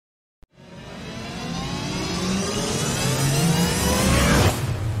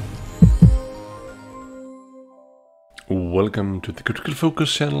Welcome to the Critical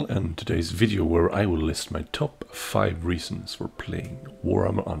Focus channel and today's video where I will list my top 5 reasons for playing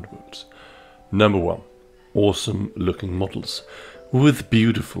Warhammer Underworlds. Number 1. Awesome looking models. With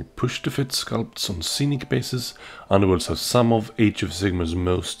beautiful push-to-fit sculpts on scenic bases, Underworlds has some of Age of Sigmar's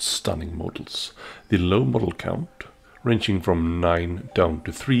most stunning models. The low model count, ranging from 9 down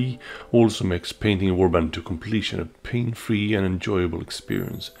to 3, also makes painting a warband to completion a pain-free and enjoyable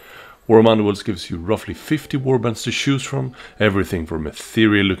experience. Warhammer Underworlds gives you roughly 50 warbands to choose from, everything from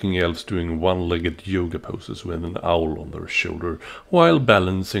ethereal-looking elves doing one-legged yoga poses with an owl on their shoulder while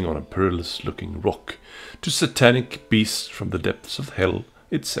balancing on a perilous-looking rock, to satanic beasts from the depths of hell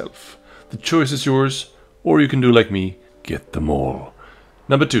itself. The choice is yours, or you can do like me, get them all.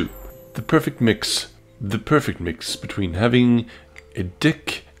 Number 2. The perfect mix. The perfect mix between having a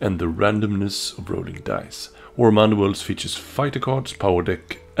deck and the randomness of rolling dice. Warhammer Underworlds features fighter cards, power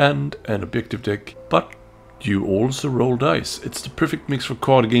deck, and an objective deck, but you also roll dice. It's the perfect mix for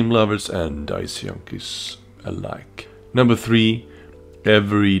card game lovers and dice junkies alike. Number 3.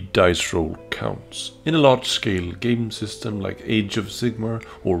 Every dice roll counts. In a large-scale game system like Age of Sigmar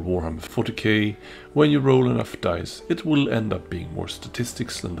or Warhammer 40k, when you roll enough dice, it will end up being more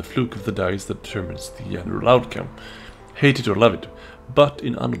statistics than the fluke of the dice that determines the general outcome. Hate it or love it, but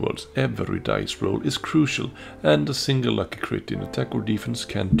in Underworlds every dice roll is crucial, and a single lucky crit in attack or defense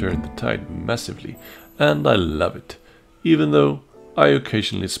can turn the tide massively, and I love it, even though I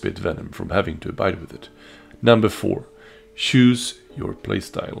occasionally spit venom from having to abide with it. Number 4. Choose your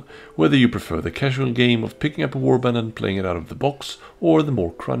playstyle. Whether you prefer the casual game of picking up a warband and playing it out of the box, or the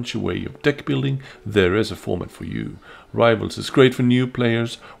more crunchy way of deck building, there is a format for you. Rivals is great for new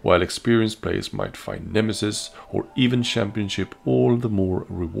players, while experienced players might find Nemesis or even Championship all the more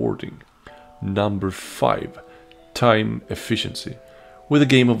rewarding. Number 5. Time efficiency. With a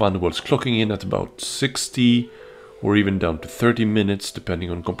game of Underworlds clocking in at about 60 or even down to 30 minutes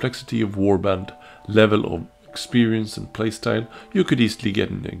depending on complexity of warband, level of experience and playstyle, you could easily get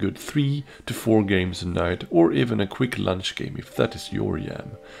in a good 3 to 4 games a night, or even a quick lunch game if that is your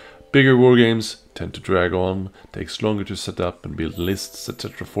jam. Bigger wargames tend to drag on, takes longer to set up and build lists,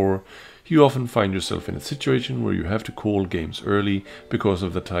 etc. for. You often find yourself in a situation where you have to call games early because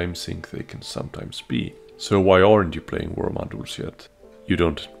of the time sink they can sometimes be. So why aren't you playing Warhammer Underworlds yet? You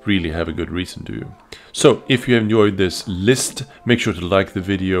don't really have a good reason, do you? So, if you have enjoyed this list, make sure to like the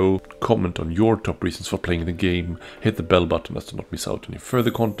video, comment on your top reasons for playing the game, hit the bell button as to not miss out on any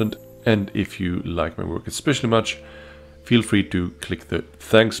further content, and if you like my work especially much, feel free to click the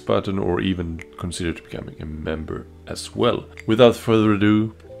thanks button or even consider becoming a member as well. Without further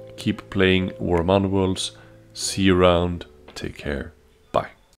ado, keep playing Warhammer Underworlds, see you around, take care.